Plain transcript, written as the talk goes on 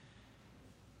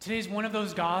Today's one of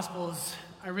those Gospels.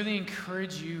 I really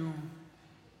encourage you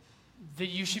that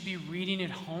you should be reading at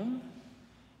home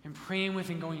and praying with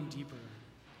and going deeper.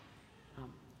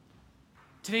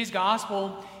 Today's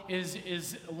Gospel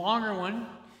is a longer one.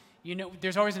 You know,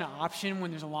 there's always an option when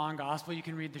there's a long Gospel. You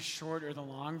can read the short or the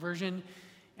long version.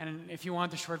 And if you want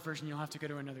the short version, you'll have to go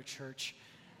to another church.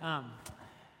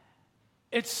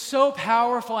 It's so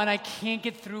powerful, and I can't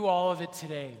get through all of it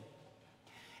today.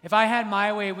 If I had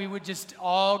my way, we would just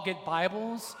all get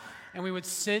Bibles, and we would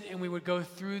sit and we would go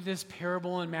through this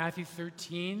parable in Matthew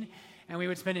 13, and we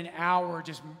would spend an hour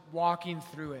just walking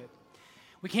through it.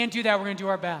 We can't do that. We're going to do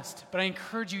our best. But I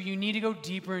encourage you, you need to go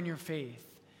deeper in your faith.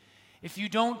 If you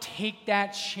don't take that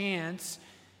chance,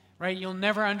 right, you'll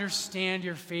never understand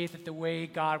your faith the way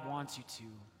God wants you to.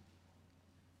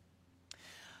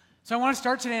 So I want to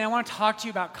start today, and I want to talk to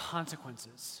you about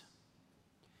consequences.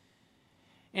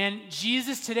 And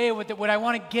Jesus today, what I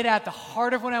want to get at, the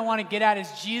heart of what I want to get at is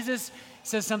Jesus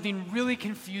says something really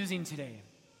confusing today.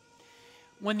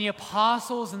 When the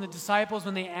apostles and the disciples,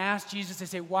 when they ask Jesus, they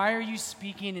say, "Why are you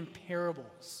speaking in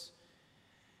parables?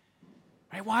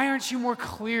 Right? Why aren't you more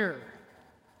clear?"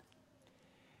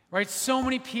 Right? So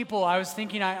many people, I was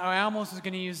thinking, I almost was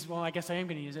going to use, well, I guess I am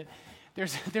going to use it.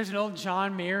 There's an old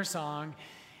John Mayer song,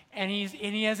 and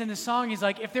he has in the song, he's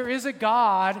like, if there is a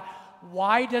God,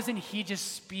 why doesn't he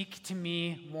just speak to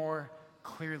me more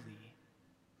clearly?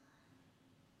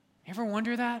 Ever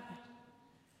wonder that?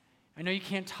 I know you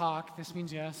can't talk. This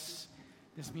means yes.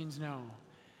 This means no.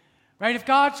 Right? If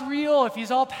God's real, if he's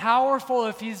all powerful,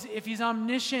 if he's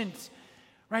omniscient,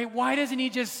 right? Why doesn't he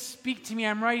just speak to me?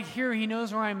 I'm right here. He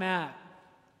knows where I'm at.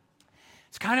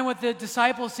 It's kind of what the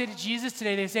disciples say to Jesus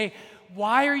today. They say,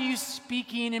 "Why are you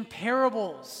speaking in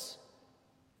parables?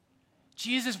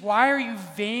 Jesus, why are you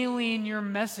veiling your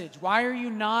message? Why are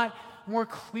you not more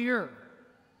clear?"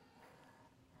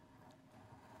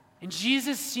 And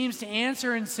Jesus seems to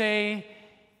answer and say,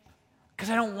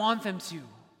 "Because I don't want them to."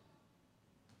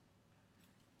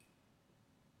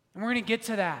 And we're going to get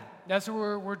to that. That's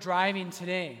where we're driving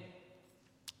today.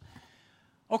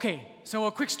 Okay, so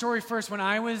a quick story first. When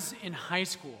I was in high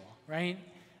school, right?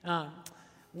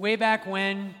 Way back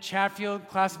when, Chatfield,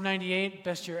 class of 98,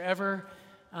 best year ever.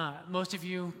 Most of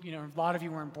you, a lot of you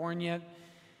weren't born yet.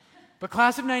 But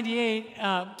class of 98,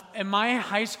 in my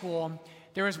high school,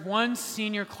 there was one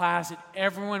senior class that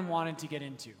everyone wanted to get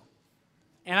into.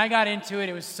 And I got into it.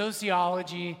 It was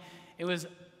sociology. It was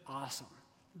awesome.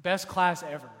 Best class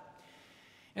ever.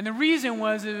 And the reason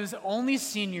was it was only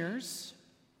seniors.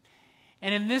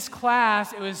 And in this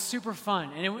class, it was super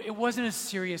fun. And it wasn't a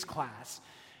serious class.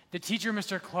 The teacher,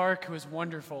 Mr. Clark, who was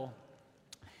wonderful,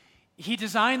 he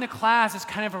designed the class as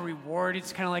kind of a reward.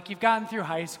 It's kind of like, you've gotten through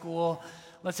high school.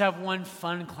 Let's have one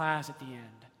fun class at the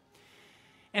end.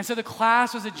 And so the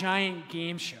class was a giant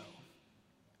game show,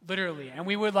 literally. And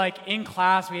we would, in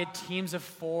class, we had teams of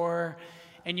 4,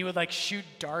 and you would, shoot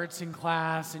darts in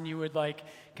class, and you would,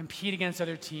 compete against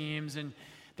other teams. And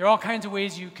there are all kinds of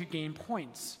ways you could gain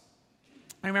points.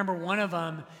 I remember one of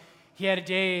them, he had a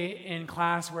day in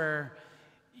class where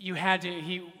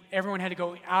everyone had to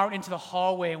go out into the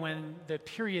hallway when the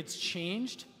periods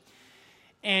changed,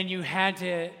 and you had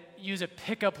to use a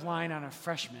pickup line on a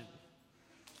freshman.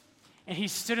 And he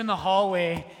stood in the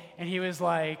hallway, and he was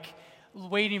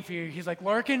waiting for you. He's like,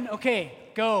 "Larkin, okay,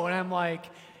 go." And I'm like,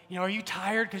 "Are you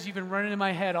tired? Because you've been running in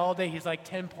my head all day." He's like,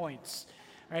 10 points.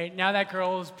 Right? Now that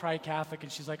girl is probably Catholic,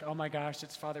 and she's like, "Oh my gosh,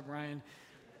 it's Father Brian.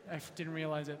 I didn't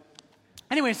realize it."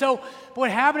 Anyway, so what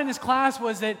happened in this class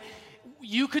was that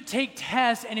you could take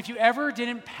tests, and if you ever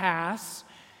didn't pass,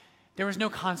 there was no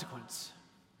consequence.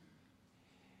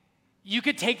 You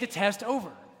could take the test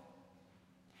over.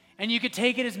 And you could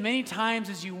take it as many times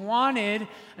as you wanted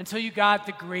until you got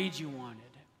the grade you wanted.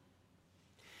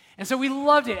 And so we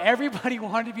loved it. Everybody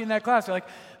wanted to be in that class. They're like,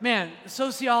 "Man,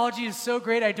 sociology is so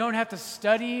great. I don't have to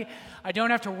study. I don't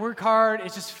have to work hard.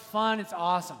 It's just fun. It's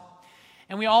awesome."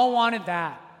 And we all wanted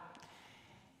that.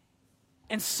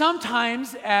 And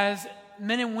sometimes, as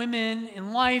men and women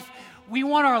in life, we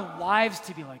want our lives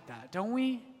to be like that, don't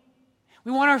we?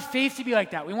 We want our faith to be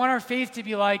like that. We want our faith to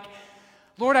be like,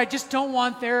 "Lord, I just don't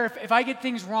want if I get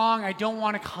things wrong, I don't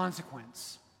want a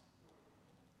consequence.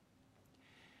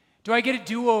 Do I get a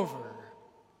do-over?"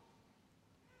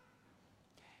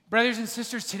 Brothers and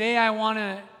sisters, today I want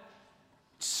to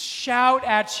shout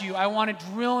at you. I want to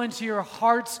drill into your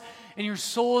hearts and your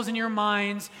souls and your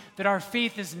minds that our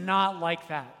faith is not like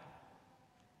that.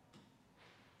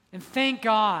 And thank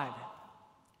God.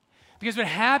 Because what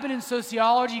happened in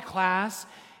sociology class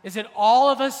is that all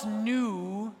of us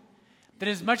knew that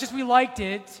as much as we liked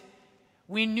it,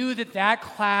 we knew that that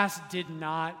class did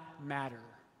not matter.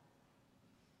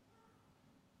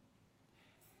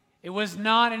 It was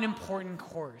not an important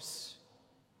course.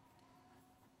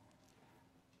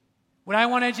 What I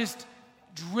want to just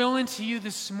drill into you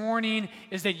this morning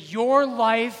is that your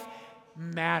life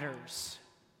matters.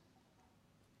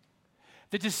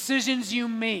 The decisions you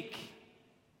make,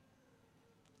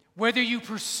 whether you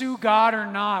pursue God or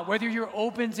not, whether you're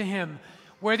open to Him,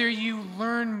 whether you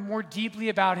learn more deeply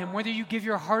about Him, whether you give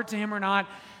your heart to Him or not,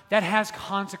 that has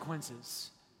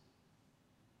consequences.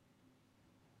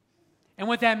 And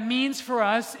what that means for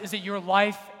us is that your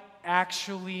life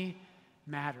actually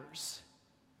matters.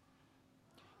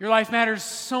 Your life matters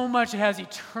so much it has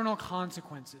eternal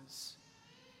consequences.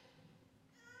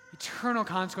 Eternal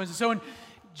consequences. So in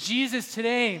Jesus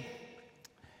today,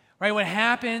 right, what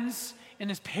happens in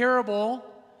this parable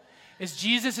is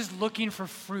Jesus is looking for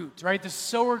fruit, right? The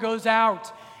sower goes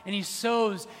out and he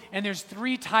sows, and there's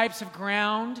 3 types of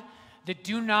ground that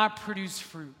do not produce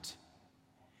fruit.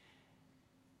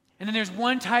 And then there's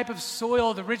one type of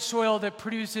soil, the rich soil, that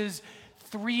produces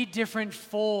 3 different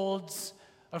folds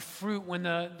of fruit when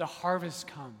the harvest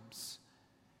comes.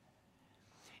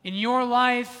 In your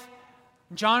life,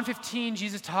 in John 15,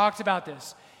 Jesus talks about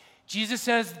this. Jesus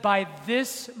says, "By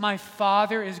this my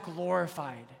Father is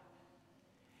glorified,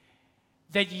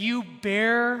 that you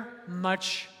bear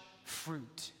much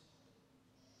fruit."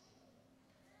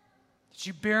 That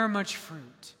you bear much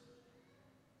fruit.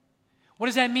 What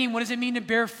does that mean? What does it mean to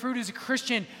bear fruit as a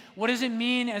Christian? What does it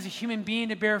mean as a human being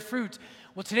to bear fruit?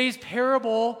 Well, today's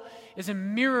parable is a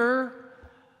mirror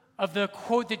of the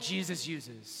quote that Jesus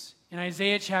uses in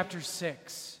Isaiah chapter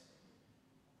 6.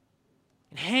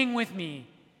 And hang with me.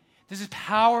 This is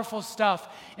powerful stuff.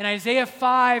 In Isaiah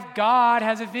 5, God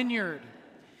has a vineyard.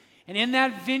 And in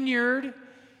that vineyard,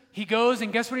 He goes,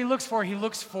 and guess what He looks for? He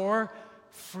looks for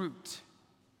fruit.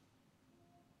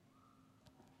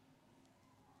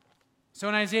 So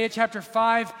in Isaiah chapter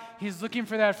 5, He's looking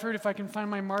for that fruit. If I can find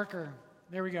my marker.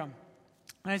 There we go.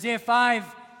 In Isaiah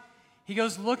 5, He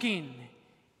goes looking.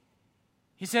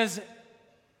 He says,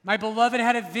 "My beloved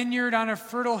had a vineyard on a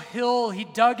fertile hill. He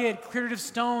dug it, cleared it of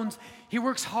stones. He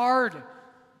works hard.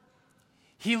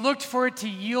 He looked for it to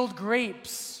yield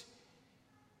grapes,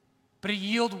 but it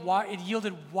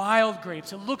yielded wild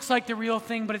grapes." It looks like the real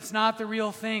thing, but it's not the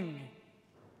real thing.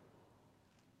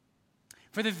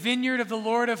 "For the vineyard of the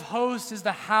Lord of hosts is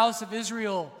the house of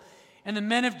Israel, and the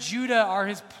men of Judah are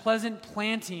His pleasant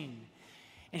planting."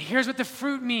 And here's what the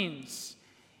fruit means.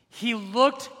 He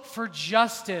looked for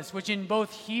justice, which in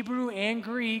both Hebrew and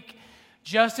Greek,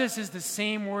 justice is the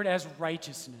same word as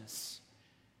righteousness.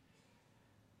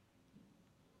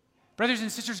 Brothers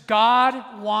and sisters,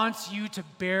 God wants you to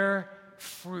bear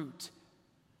fruit.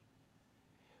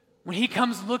 When He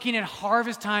comes looking at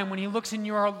harvest time, when He looks in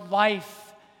your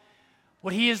life,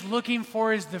 what He is looking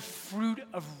for is the fruit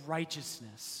of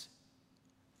righteousness.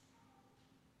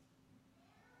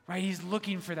 Right? He's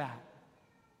looking for that.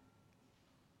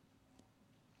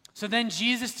 So then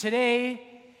Jesus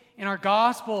today, in our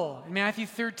gospel, in Matthew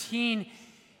 13,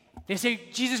 they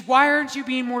say, "Jesus, why aren't you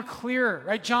being more clear?"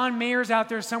 Right? John Mayer's out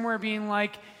there somewhere being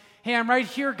like, "Hey, I'm right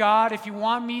here, God. If you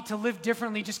want me to live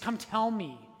differently, just come tell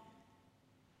me.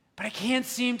 But I can't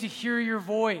seem to hear your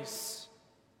voice."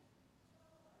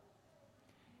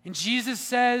 And Jesus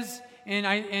says in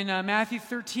Matthew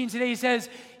 13 today, He says,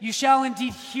 "You shall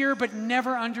indeed hear but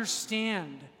never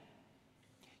understand.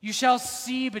 You shall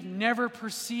see but never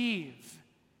perceive.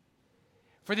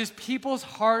 For this people's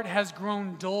heart has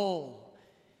grown dull,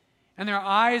 and their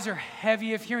eyes are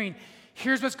heavy of hearing."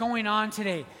 Here's what's going on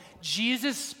today.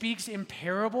 Jesus speaks in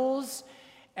parables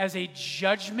as a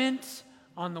judgment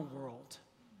on the world.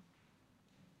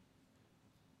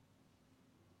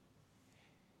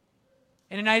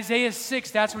 And in Isaiah 6,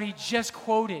 that's what he just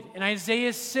quoted. In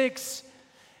Isaiah 6,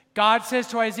 God says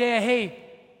to Isaiah, "Hey,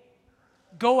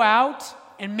 go out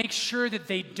and make sure that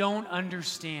they don't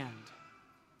understand."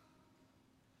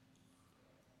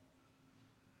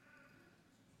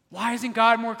 Why isn't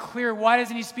God more clear? Why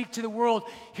doesn't He speak to the world?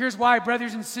 Here's why,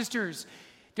 brothers and sisters.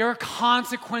 There are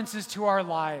consequences to our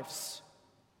lives.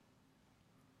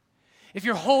 If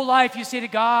your whole life you say to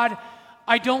God,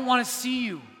 "I don't want to see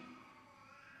you.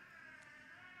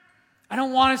 I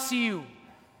don't want to see you."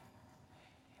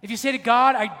 If you say to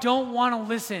God, "I don't want to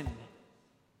listen.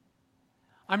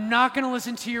 I'm not going to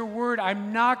listen to your word.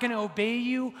 I'm not going to obey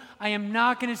you. I am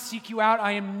not going to seek you out.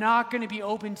 I am not going to be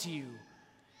open to you."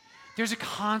 There's a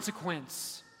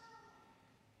consequence.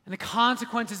 And the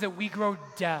consequence is that we grow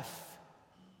deaf.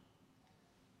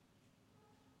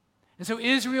 And so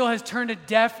Israel has turned a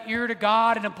deaf ear to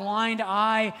God and a blind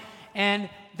eye, and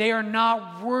they are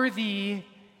not worthy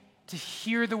to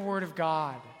hear the word of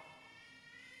God.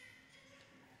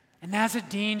 And that's a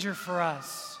danger for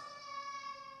us.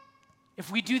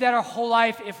 If we do that our whole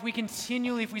life, if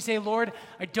we say, Lord,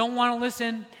 I don't want to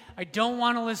listen, I don't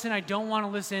want to listen, I don't want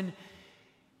to listen,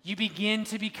 you begin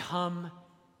to become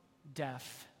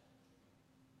deaf.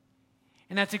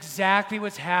 And that's exactly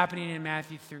what's happening in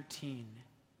Matthew 13.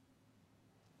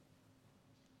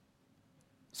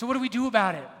 So what do we do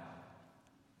about it?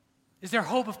 Is there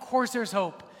hope? Of course there's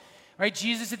hope. Right?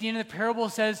 Jesus at the end of the parable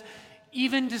says,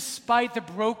 even despite the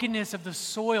brokenness of the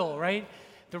soil, right?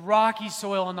 The rocky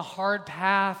soil and the hard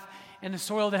path and the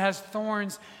soil that has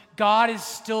thorns, God is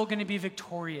still going to be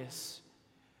victorious.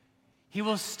 He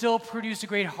will still produce a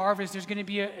great harvest. There's going to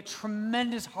be a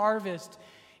tremendous harvest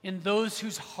in those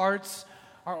whose hearts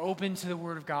are open to the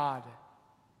word of God.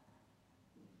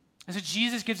 And so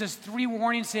Jesus gives us 3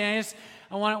 warnings today.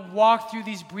 I want to walk through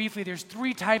these briefly. There's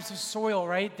 3 types of soil,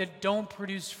 right, that don't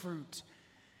produce fruit.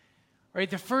 Right?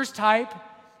 The first type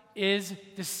is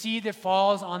the seed that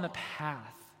falls on the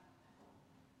path.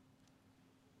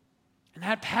 And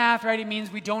that path, right, it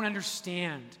means we don't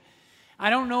understand. I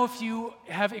don't know if you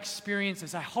have experienced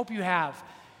this. I hope you have.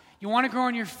 You want to grow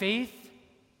in your faith?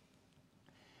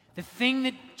 The thing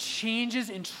that changes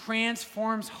and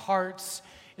transforms hearts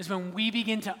is when we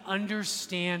begin to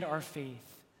understand our faith.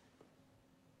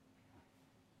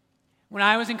 When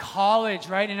I was in college,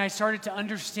 right, and I started to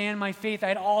understand my faith, I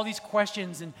had all these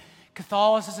questions, and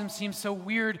Catholicism seemed so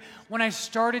weird. When I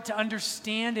started to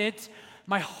understand it,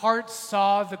 my heart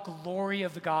saw the glory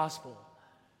of the gospel.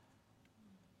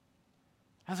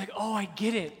 I was like, oh, I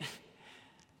get it.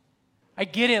 I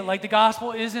get it. Like, the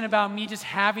gospel isn't about me just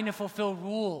having to fulfill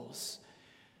rules.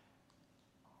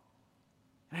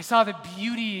 And I saw the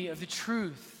beauty of the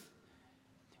truth.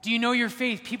 Do you know your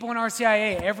faith? People in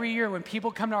RCIA, every year when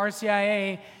people come to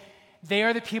RCIA, they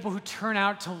are the people who turn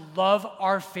out to love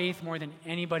our faith more than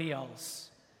anybody else.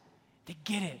 They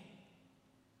get it.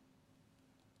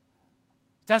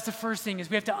 That's the first thing, is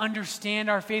we have to understand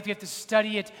our faith. We have to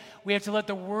study it. We have to let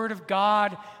the Word of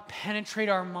God penetrate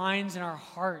our minds and our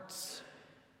hearts.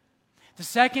 The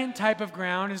second type of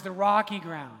ground is the rocky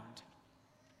ground.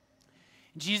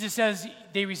 Jesus says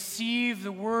they receive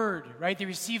the Word, right? They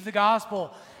receive the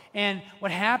gospel. And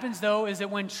what happens, though, is that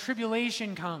when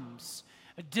tribulation comes,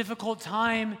 a difficult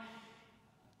time,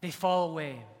 they fall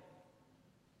away.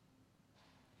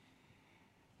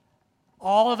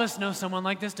 All of us know someone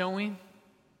like this, don't we?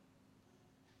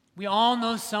 We all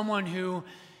know someone who,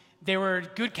 they were a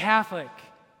good Catholic,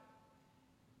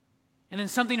 and then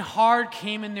something hard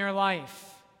came in their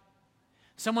life.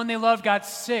 Someone they loved got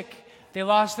sick. They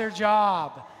lost their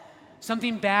job.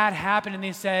 Something bad happened, and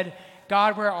they said,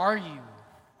 God, where are you?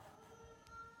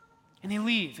 And they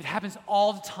leave. It happens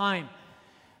all the time.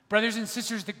 Brothers and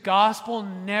sisters, the gospel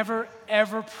never,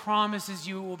 ever promises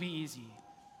you it will be easy.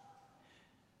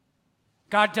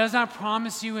 God does not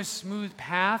promise you a smooth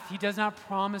path. He does not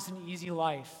promise an easy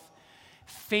life.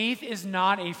 Faith is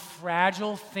not a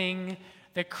fragile thing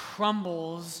that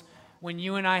crumbles when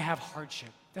you and I have hardship.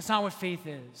 That's not what faith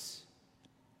is.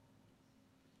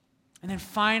 And then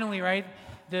finally, right,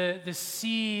 the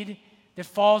seed that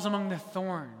falls among the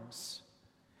thorns.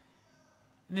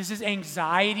 And this is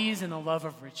anxieties and the love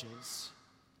of riches.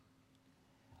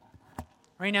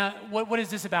 Right now, what is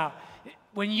this about?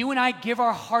 When you and I give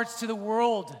our hearts to the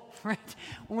world, right?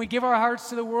 When we give our hearts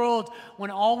to the world, when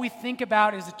all we think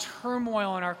about is the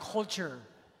turmoil in our culture,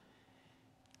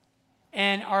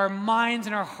 and our minds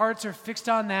and our hearts are fixed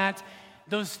on that,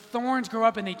 those thorns grow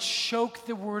up and they choke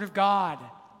the Word of God.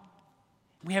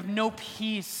 We have no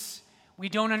peace, we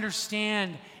don't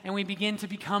understand, and we begin to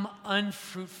become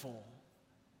unfruitful.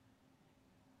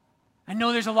 I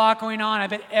know there's a lot going on. I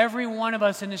bet every one of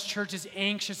us in this church is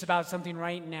anxious about something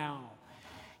right now.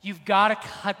 You've got to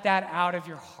cut that out of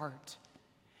your heart.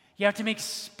 You have to make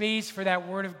space for that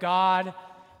Word of God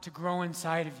to grow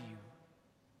inside of you.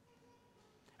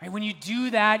 Right? When you do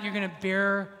that, you're going to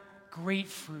bear great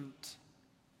fruit.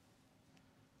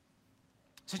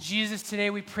 So Jesus, today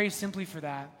we pray simply for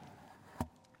that.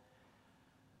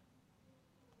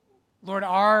 Lord,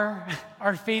 our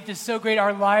faith is so great.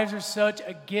 Our lives are such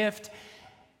a gift.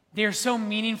 They are so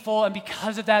meaningful, and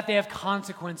because of that, they have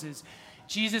consequences.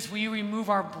 Jesus, will you remove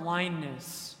our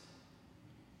blindness?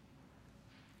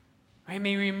 Right?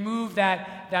 May you remove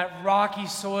that rocky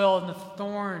soil and the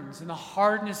thorns and the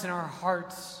hardness in our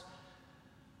hearts.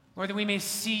 Lord, that we may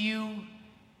see you,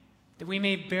 that we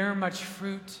may bear much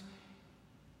fruit,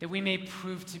 that we may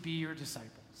prove to be your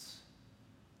disciples.